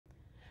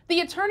The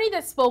attorney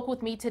that spoke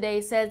with me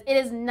today says it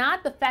is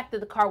not the fact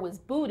that the car was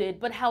booted,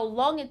 but how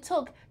long it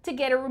took to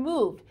get it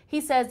removed. He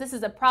says this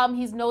is a problem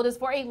he's noticed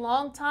for a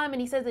long time,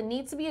 and he says it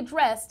needs to be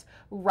addressed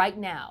right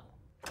now.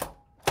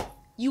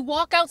 You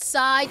walk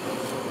outside,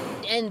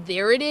 and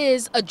there it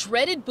is, a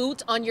dreaded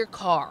boot on your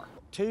car.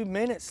 2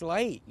 minutes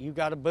late, you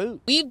got a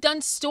boot. We've done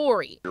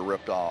story You're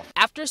ripped off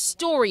after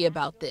story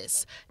about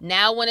this.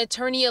 Now an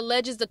attorney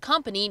alleges the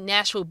company,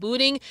 Nashville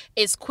Booting,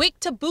 is quick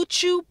to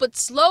boot you but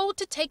slow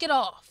to take it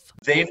off.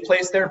 They've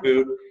placed their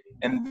boot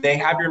and they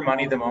have your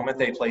money the moment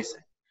they place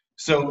it.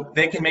 So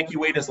they can make you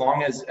wait as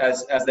long as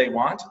they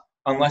want,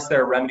 unless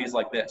there are remedies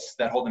like this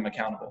that hold them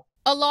accountable.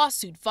 A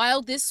lawsuit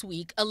filed this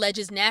week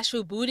alleges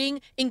Nashville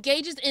Booting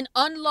engages in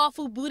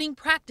unlawful booting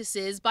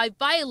practices by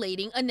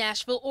violating a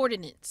Nashville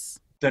ordinance.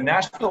 The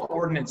Nashville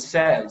ordinance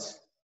says,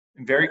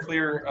 in very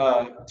clear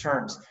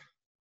terms,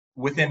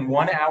 within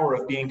 1 hour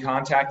of being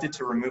contacted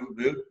to remove a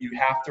boot, you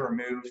have to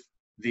remove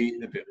the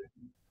boot.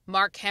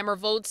 Mark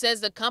Hammervold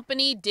says the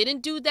company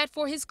didn't do that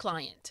for his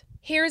client.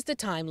 Here's the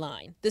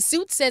timeline. The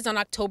suit says on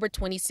October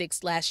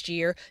 26 last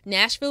year,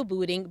 Nashville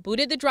Booting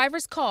booted the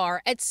driver's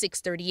car at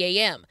 6:30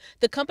 a.m.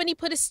 The company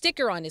put a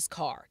sticker on his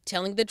car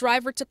telling the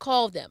driver to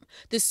call them.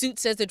 The suit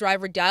says the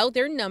driver dialed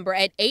their number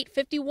at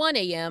 8:51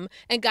 a.m.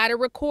 and got a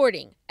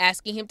recording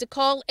asking him to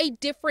call a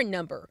different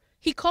number.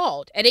 He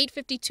called at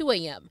 8:52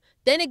 a.m.,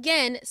 then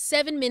again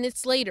 7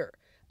 minutes later.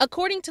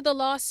 According to the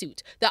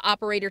lawsuit, the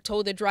operator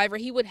told the driver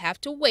he would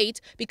have to wait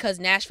because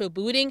Nashville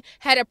Booting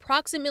had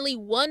approximately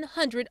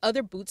 100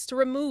 other boots to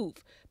remove.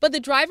 But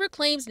the driver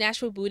claims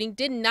Nashville Booting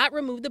did not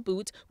remove the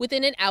boot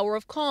within an hour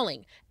of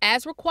calling,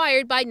 as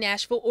required by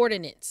Nashville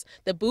ordinance.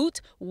 The boot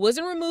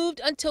wasn't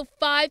removed until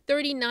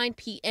 5:39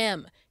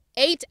 p.m.,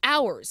 8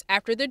 hours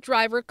after the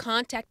driver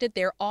contacted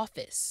their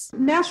office.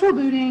 Nashville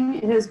Booting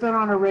has been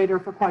on our radar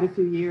for quite a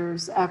few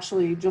years.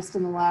 Actually, just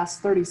in the last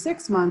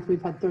 36 months,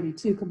 we've had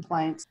 32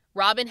 complaints.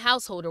 Robin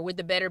Householder with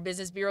the Better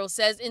Business Bureau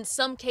says in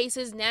some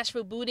cases,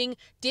 Nashville Booting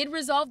did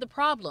resolve the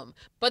problem,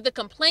 but the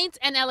complaints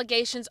and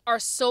allegations are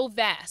so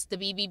vast, the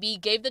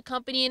BBB gave the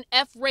company an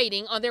F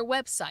rating on their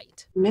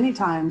website. Many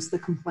times the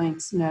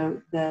complaints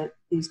note that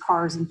these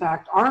cars, in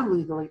fact, are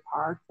legally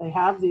parked. They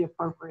have the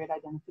appropriate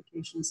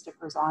identification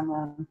stickers on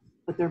them,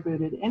 but they're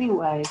booted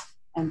anyway.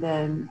 And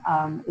then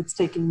it's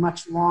taking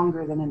much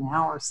longer than an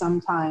hour,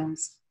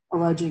 sometimes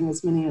alleging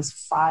as many as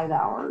 5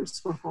 hours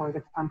before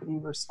the company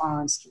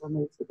responds to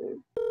remove the boot.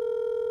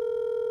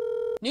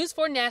 News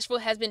 4 Nashville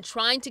has been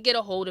trying to get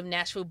a hold of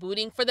Nashville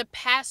Booting for the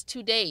past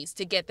 2 days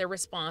to get their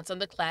response on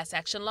the class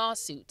action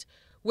lawsuit.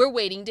 We're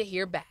waiting to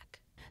hear back.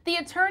 The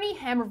attorney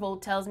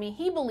Hammervold tells me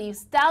he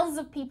believes thousands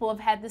of people have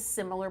had this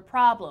similar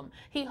problem.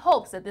 He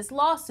hopes that this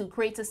lawsuit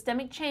creates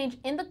systemic change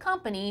in the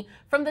company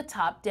from the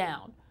top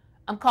down.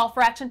 I'm Call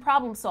for Action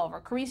problem solver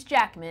Caresse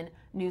Jackman,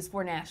 News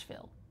 4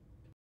 Nashville.